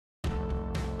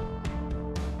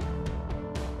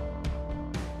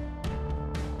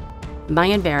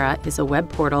MyEnvera is a web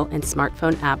portal and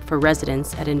smartphone app for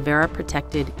residents at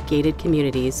Envera-protected, gated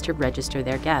communities to register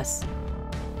their guests.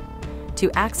 To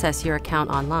access your account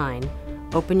online,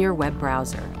 open your web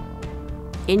browser.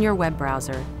 In your web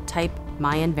browser, type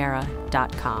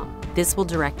MyEnvera.com. This will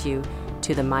direct you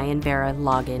to the MyEnvera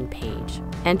login page.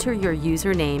 Enter your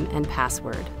username and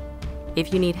password.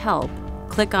 If you need help,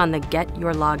 click on the Get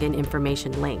Your Login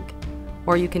Information link,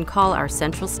 or you can call our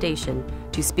central station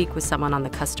to speak with someone on the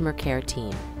customer care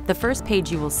team. The first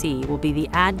page you will see will be the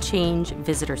Add Change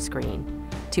Visitor screen.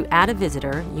 To add a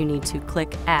visitor, you need to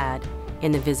click Add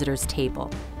in the Visitors table.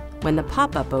 When the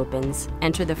pop-up opens,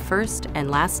 enter the first and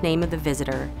last name of the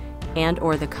visitor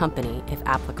and/or the company if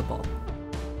applicable.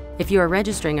 If you are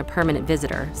registering a permanent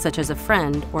visitor, such as a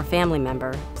friend or family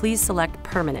member, please select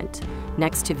Permanent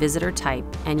next to Visitor Type,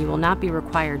 and you will not be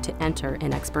required to enter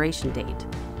an expiration date.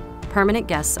 Permanent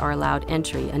guests are allowed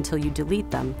entry until you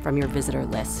delete them from your visitor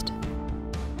list.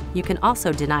 You can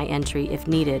also deny entry if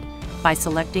needed by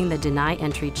selecting the Deny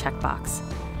Entry checkbox.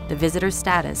 The visitor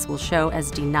status will show as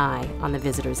Deny on the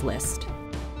visitors list.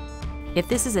 If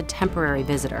this is a temporary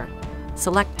visitor,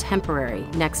 select Temporary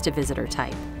next to Visitor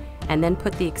Type, and then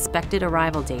put the expected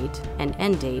arrival date and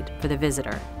end date for the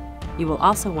visitor. You will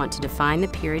also want to define the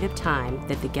period of time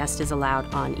that the guest is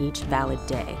allowed on each valid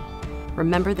day.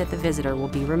 Remember that the visitor will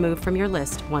be removed from your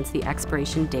list once the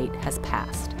expiration date has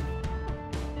passed.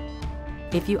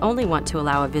 If you only want to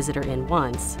allow a visitor in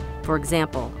once, for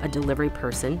example, a delivery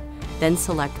person, then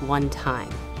select One Time.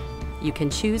 You can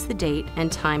choose the date and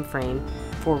time frame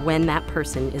for when that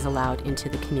person is allowed into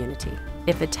the community.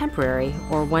 If a temporary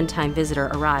or one-time visitor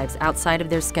arrives outside of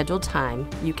their scheduled time,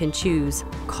 you can choose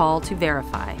Call to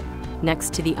Verify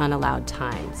next to the unallowed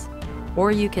times,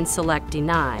 or you can select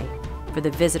Deny for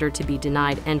the visitor to be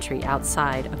denied entry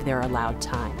outside of their allowed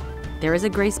time. There is a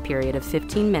grace period of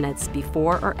 15 minutes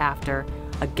before or after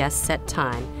a guest set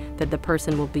time that the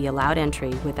person will be allowed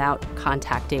entry without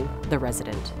contacting the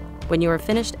resident. When you are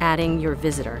finished adding your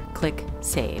visitor, click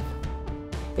Save.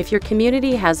 If your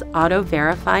community has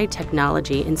auto-verify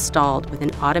technology installed with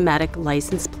an automatic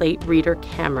license plate reader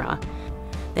camera,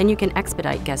 then you can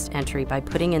expedite guest entry by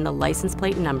putting in the license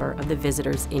plate number of the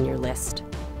visitors in your list.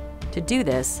 To do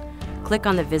this, click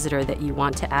on the visitor that you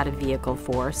want to add a vehicle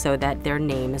for so that their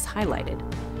name is highlighted.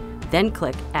 Then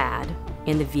click Add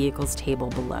in the Vehicles table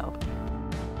below.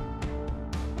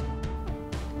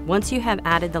 Once you have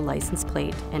added the license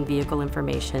plate and vehicle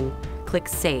information, click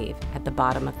Save at the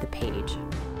bottom of the page.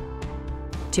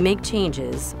 To make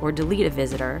changes or delete a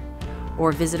visitor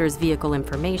or visitor's vehicle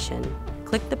information,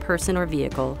 click the person or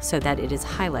vehicle so that it is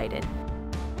highlighted.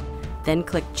 Then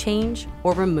click Change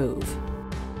or Remove.